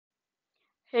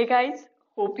Hey guys,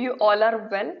 hope you all are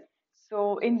well.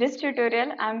 So in this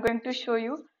tutorial, I'm going to show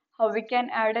you how we can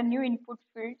add a new input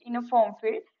field in a form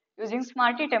field using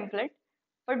Smarty template.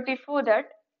 But before that,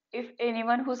 if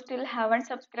anyone who still haven't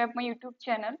subscribed my YouTube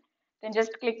channel, then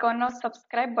just click on a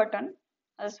subscribe button.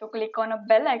 Also click on a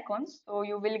bell icon so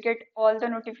you will get all the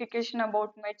notification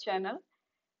about my channel.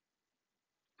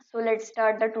 So let's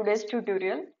start the today's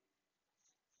tutorial.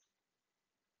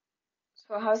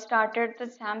 So I have started the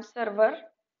SAM server.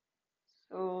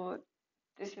 So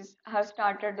this is have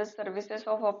started the services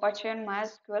of Apache and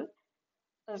MySQL.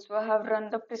 Also, I have run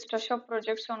the Prestashop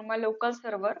projects on my local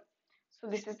server. So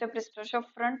this is the Prestashop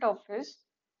front office.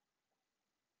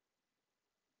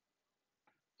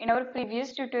 In our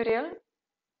previous tutorial,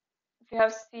 we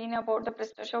have seen about the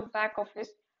Prestashop Back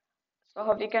Office. So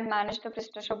how we can manage the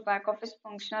Prestashop Back Office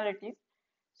functionalities.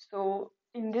 So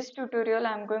in this tutorial,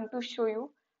 I'm going to show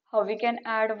you how we can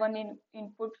add one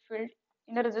input field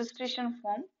in the registration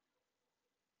form.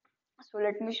 So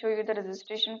let me show you the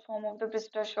registration form of the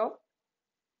Prestashop.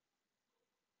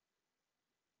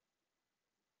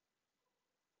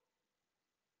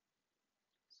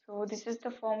 So this is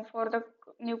the form for the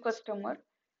new customer.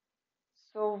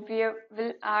 So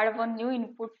will add one new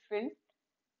input field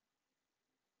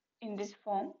in this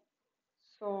form.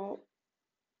 So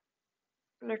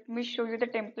let me show you the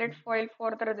template file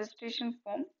for the registration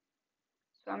form.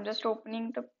 So I'm just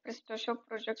opening the Prestashop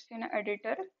projects in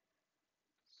editor.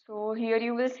 So here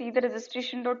you will see the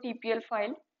registration.tpl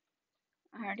file,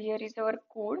 and here is our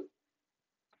code.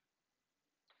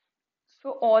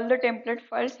 So all the template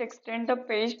files extend the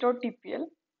page.tpl,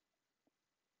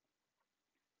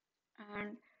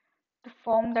 and the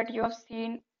form that you have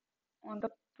seen on the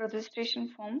registration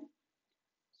form,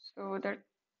 so that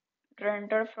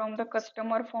render from the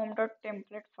customer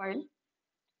form.template file.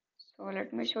 So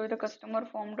let me show you the customer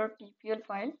form.tpl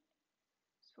file.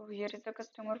 So here is the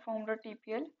customer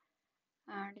form.tpl,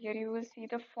 and here you will see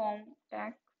the form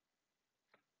tag,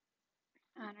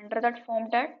 and under that form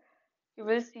tag you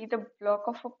will see the block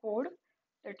of a code,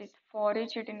 that is for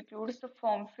each it includes the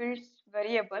form fields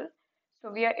variable.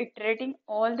 So we are iterating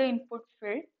all the input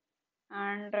field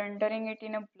and rendering it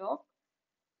in a block.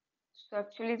 So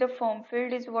actually the form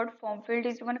field is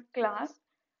one class.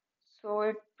 So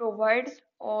it provides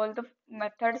all the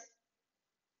methods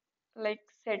like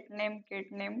set name,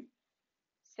 get name,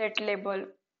 set label.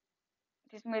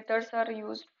 These methods are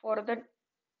used for the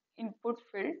input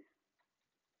field,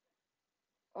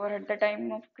 or at the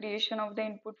time of creation of the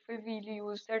input field we'll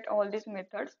use that all these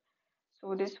methods.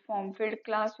 So this form field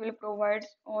class will provide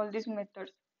all these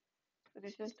methods. So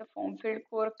this is the form field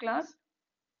core class,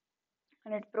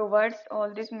 and it provides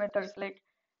all these methods like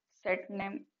set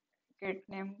name, get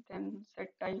name, then set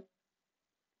type,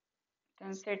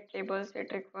 then set label,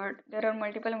 set required. There are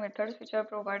multiple methods which are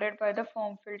provided by the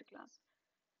form field class.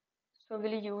 So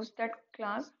we'll use that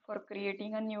class for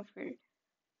creating a new field.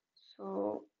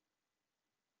 So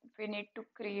we need to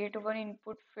create one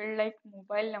input field like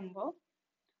mobile number.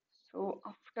 So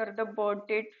after the birth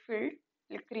date field,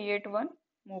 we'll create one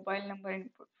mobile number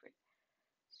input field.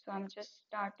 So I'm just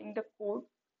starting the code.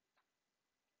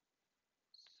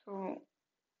 So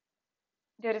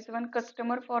there is one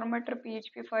customer formatter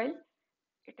PHP file.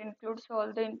 It includes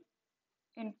all the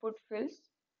input fields.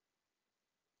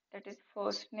 That is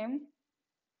first name.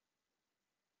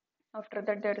 After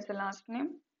that there is a last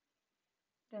name.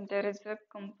 Then there is a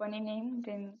company name.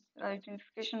 Then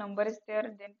identification number is there.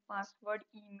 Then password,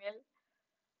 email.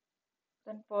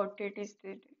 Then birth date is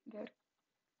there.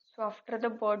 So after the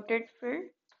birth date field,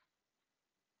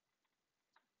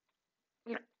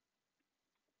 we'll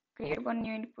create one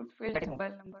new input field, that is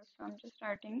mobile number. So I'm just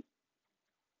writing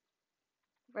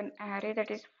one array,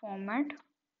 that is format.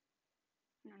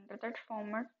 And under that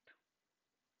format,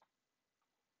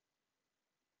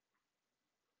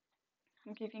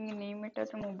 I'm giving a name it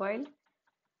as a mobile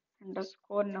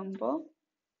underscore number.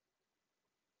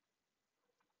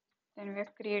 Then we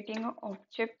are creating an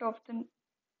object of the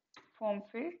form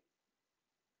field.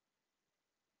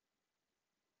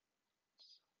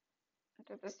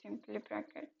 That is simply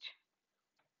bracket.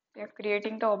 We are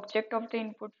creating the object of the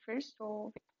input field.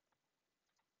 So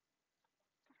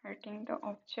writing the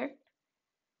object.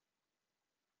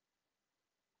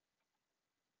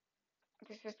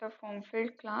 This is the form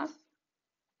field class.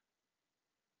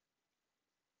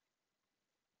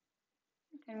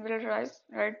 Then we'll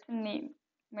write the name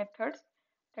methods,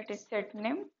 that is set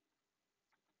name,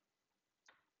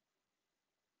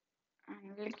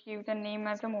 and we'll give the name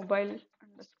as a mobile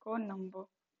underscore number.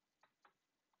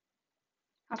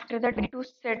 After that, we need to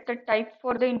set the type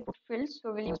for the input field.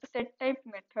 So we'll use the set type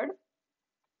method,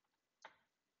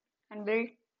 and we'll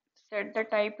set the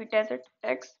type it as a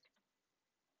text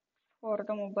for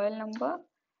the mobile number.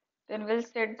 Then we'll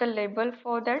set the label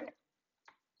for that.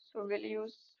 So we'll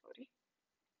use,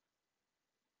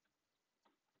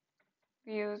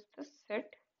 we use the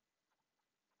set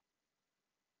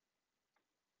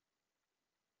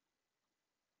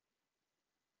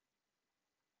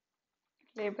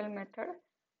label method.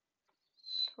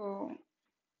 So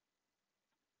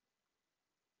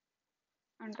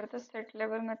under the set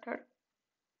label method,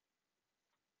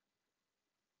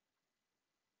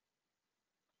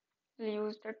 we'll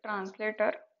use the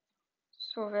translator.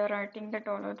 So we're writing that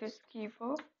all of this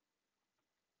keyword.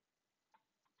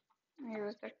 We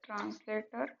use the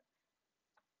translator.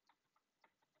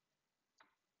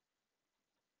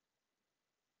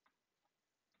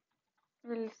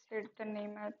 We'll set the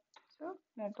name as the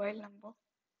mobile number.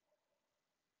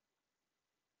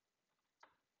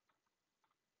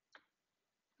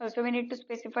 Also, we need to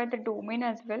specify the domain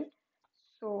as well.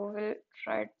 So we'll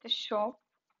write the shop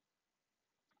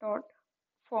dot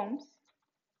forms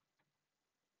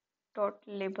dot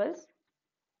labels.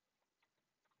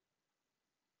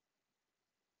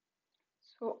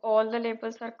 So all the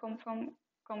labels are comes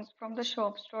from the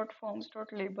shops dot forms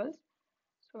dot labels.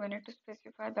 So we need to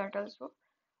specify that also.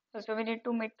 Also, we need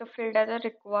to make the field as a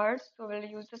required. So we'll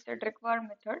use the set required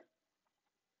method.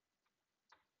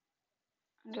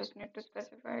 Just need to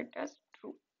specify it as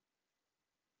true.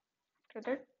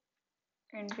 After that,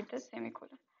 end with the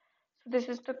semicolon. So this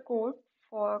is the code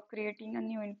for creating a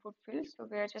new input field. So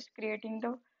we are just creating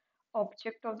the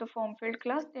object of the form field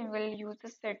class. Then we'll use the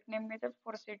set name method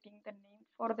for setting the name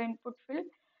for the input field.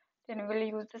 Then we'll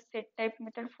use the set type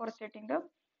method for setting the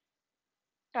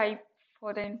type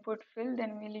for the input field.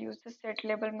 Then we'll use the set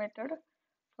label method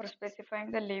for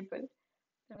specifying the label.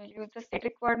 Then we'll use the set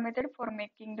required method for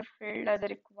making the field as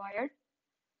required.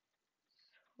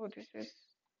 So this is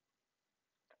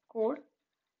the code.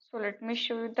 So let me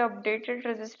show you the updated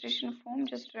registration form.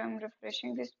 Just I'm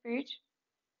refreshing this page.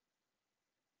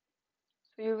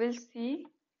 So you will see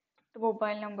the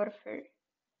mobile number field.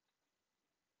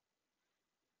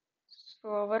 So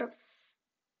our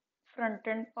front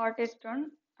end part is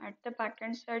done. At the back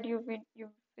end side, you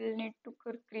will need to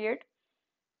create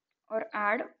or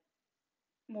add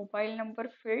mobile number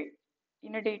field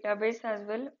in a database as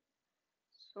well.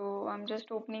 So I'm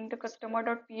just opening the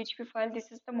customer.php file.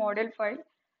 This is the model file.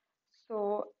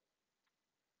 So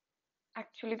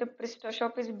actually the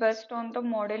Prestashop is based on the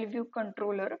model view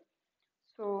controller.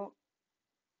 So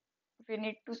we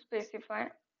need to specify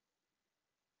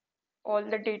all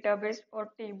the database or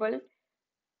table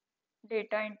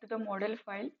data into the model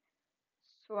file.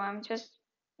 So I'm just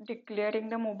declaring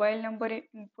the mobile number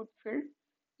input field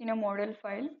in a model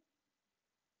file.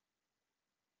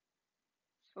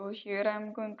 So here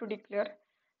I'm going to declare.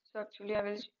 So actually I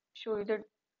will show you the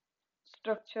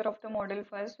structure of the model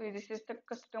file. So this is the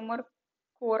customer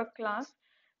core class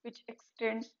which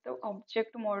extends the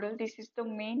object model. This is the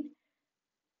main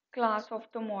class of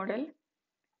the model.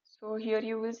 So here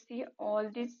you will see all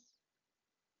these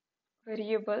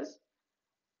variables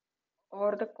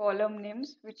or the column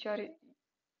names which are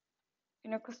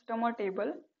in a customer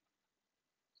table.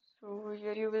 So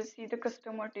here you will see the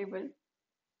customer table.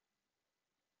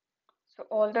 So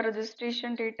all the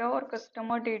registration data or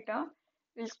customer data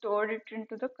will store it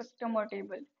into the customer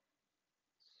table.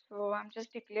 So I'm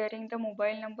just declaring the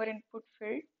mobile number input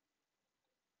field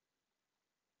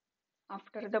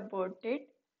after the birth date.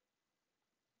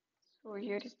 So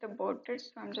here is the birth date.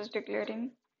 So I'm just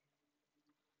declaring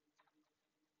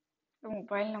the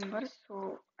mobile number.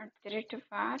 So at the rate of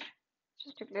var,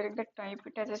 just declaring the type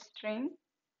it as a string,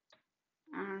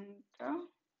 and the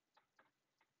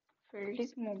field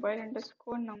is mobile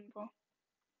underscore number.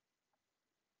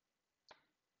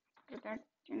 After that,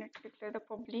 you need to declare the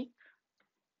public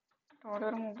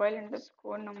dollar mobile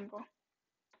underscore number.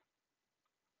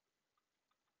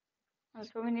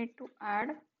 Also, we need to add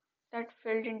that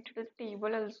field into the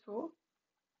table also.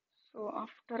 So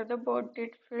after the birth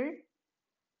date field,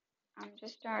 I'm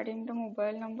just adding the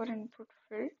mobile number input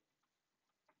field.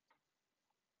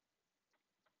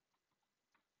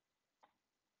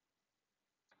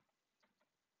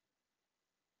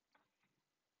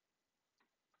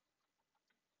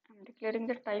 I'm declaring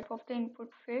the type of the input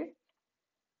field.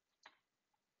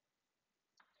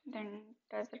 Then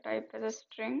it has the type as a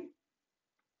string.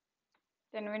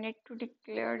 Then we need to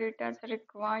declare it as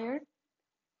required.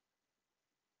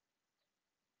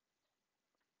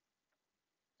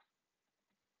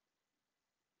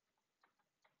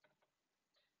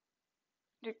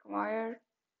 Required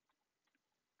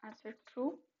as a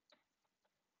true.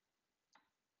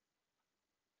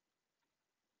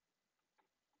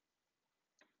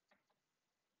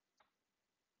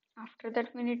 After that,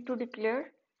 we need to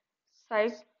declare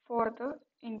size for the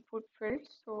input field.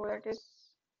 So that is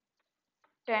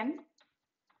 10.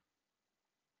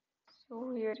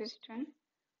 So here is 10.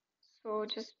 So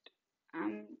just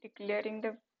I'm declaring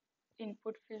the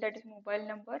input field, that is mobile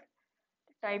number.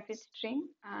 The type is string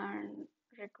and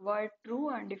required true,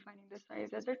 and defining the size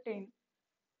as a 10.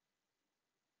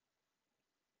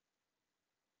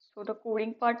 So the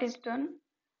coding part is done.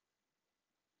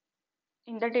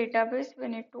 In the database, we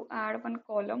need to add one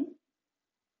column.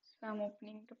 So I'm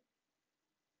opening the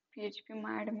PHP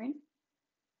myadmin.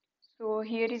 So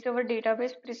here is our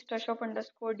database, prestashop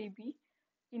underscore DB.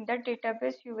 In that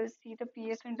database, you will see the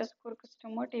PS underscore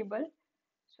customer table.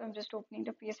 So I'm just opening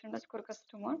the PS underscore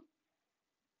customer.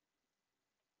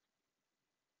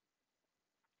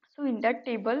 So in that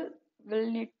table, we'll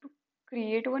need to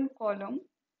create one column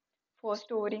for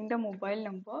storing the mobile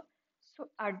number. So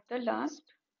at the last,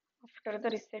 after the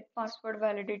reset password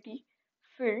validity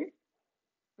field,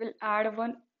 we'll add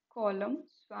one column.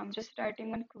 So I'm just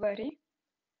writing one query.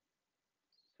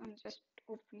 So I'm just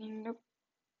opening the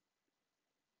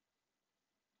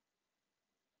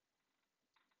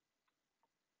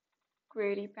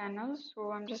query panel.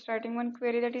 So I'm just writing one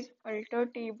query, that is alter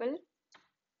table,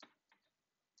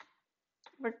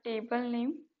 but table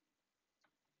name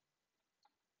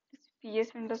is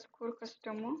PS underscore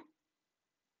customer,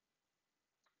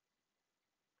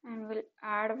 and we'll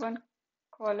add one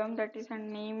column, that is a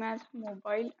name as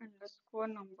mobile underscore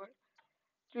number.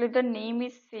 So the name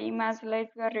is same as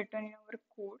like we are written in our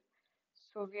code.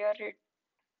 So we are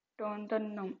return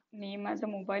the name as a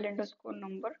mobile underscore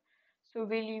number. So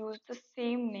we'll use the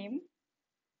same name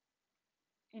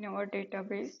in our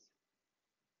database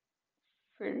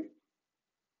field.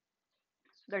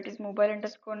 So that is mobile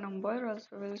underscore number.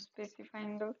 Also we'll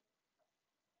specifying the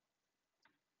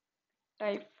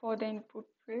type for the input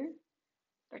field,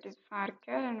 that is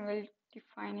varchar, and we'll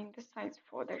defining the size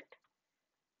for that.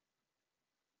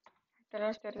 At the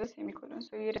last there is a semicolon.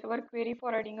 So here is our query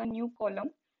for adding a new column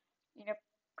in a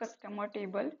customer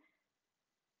table.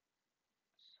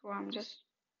 So I'm just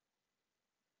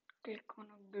click on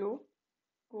a go.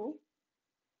 So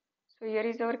here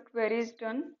is our query is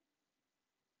done.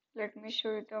 Let me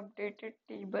show you the updated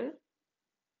table.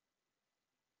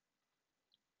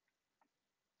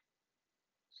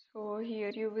 So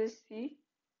here you will see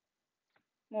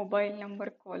mobile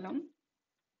number column.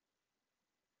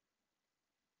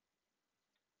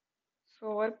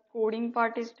 So our coding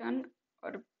part is done.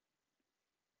 Our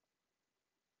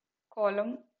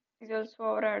column is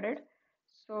also added.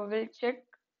 So we'll check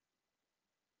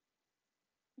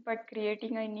by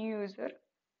creating a new user.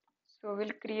 So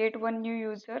we'll create one new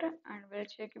user and we'll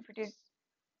check if it is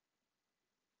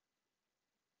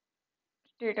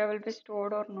data will be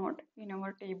stored or not in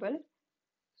our table.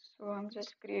 So I'm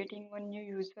just creating one new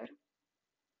user.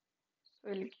 So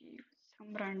we'll give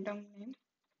some random name,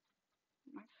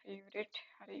 my favorite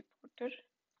Harry Potter.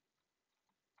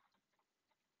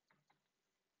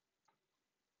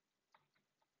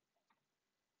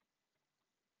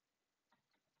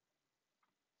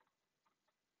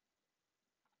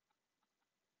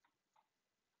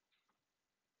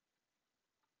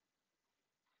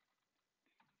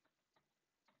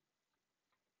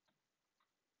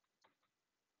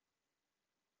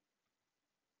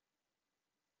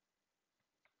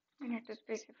 We need to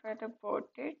specify the birth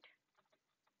date.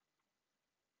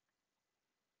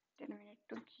 Then we need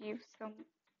to give some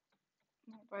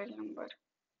mobile number.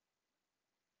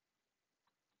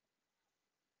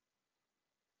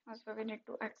 Also we need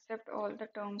to accept all the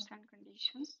terms and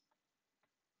conditions.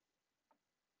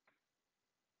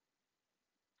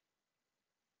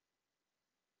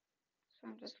 So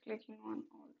I'm just clicking on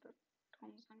all the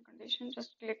terms and conditions.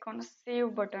 Just click on a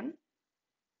save button.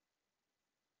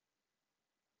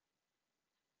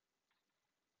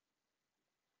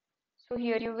 So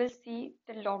here you will see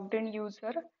the logged in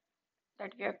user,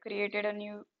 that we have created a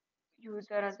new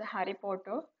user as a Harry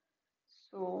Potter.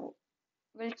 So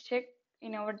we'll check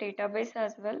in our database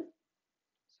as well.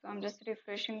 So I'm just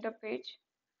refreshing the page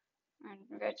and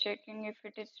we are checking if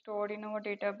it is stored in our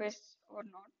database or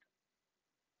not.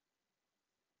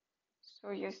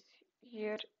 So yes,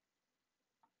 here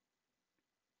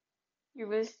you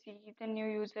will see the new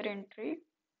user entry,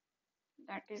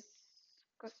 that is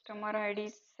customer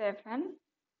ID 7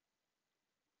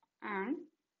 and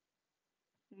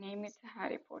name is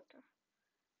Harry Potter.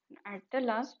 And at the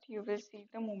last you will see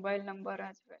the mobile number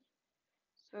as well.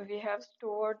 So we have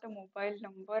stored the mobile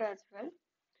number as well.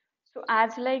 So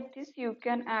as like this you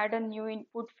can add a new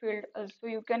input field also.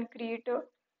 You can create a,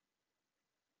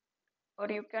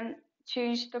 or you can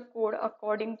change the code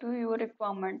according to your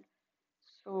requirement.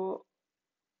 So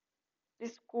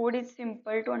this code is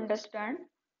simple to understand,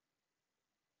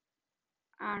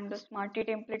 and the Smarty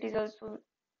template is also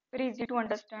very easy to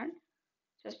understand.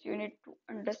 Just you need to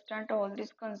understand all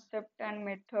these concepts and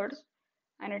methods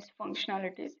and its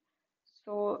functionalities.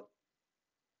 So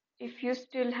if you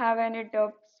still have any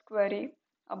doubts, query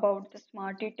about the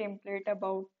Smarty template,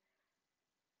 about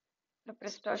the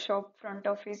Prestashop front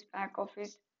office, back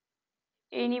office,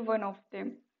 any one of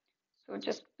them, so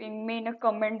just ping me in a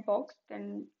comment box,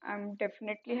 then I'm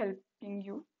definitely helping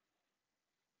you.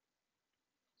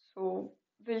 So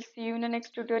we'll see you in the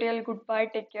next tutorial. Goodbye,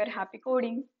 take care, happy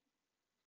coding.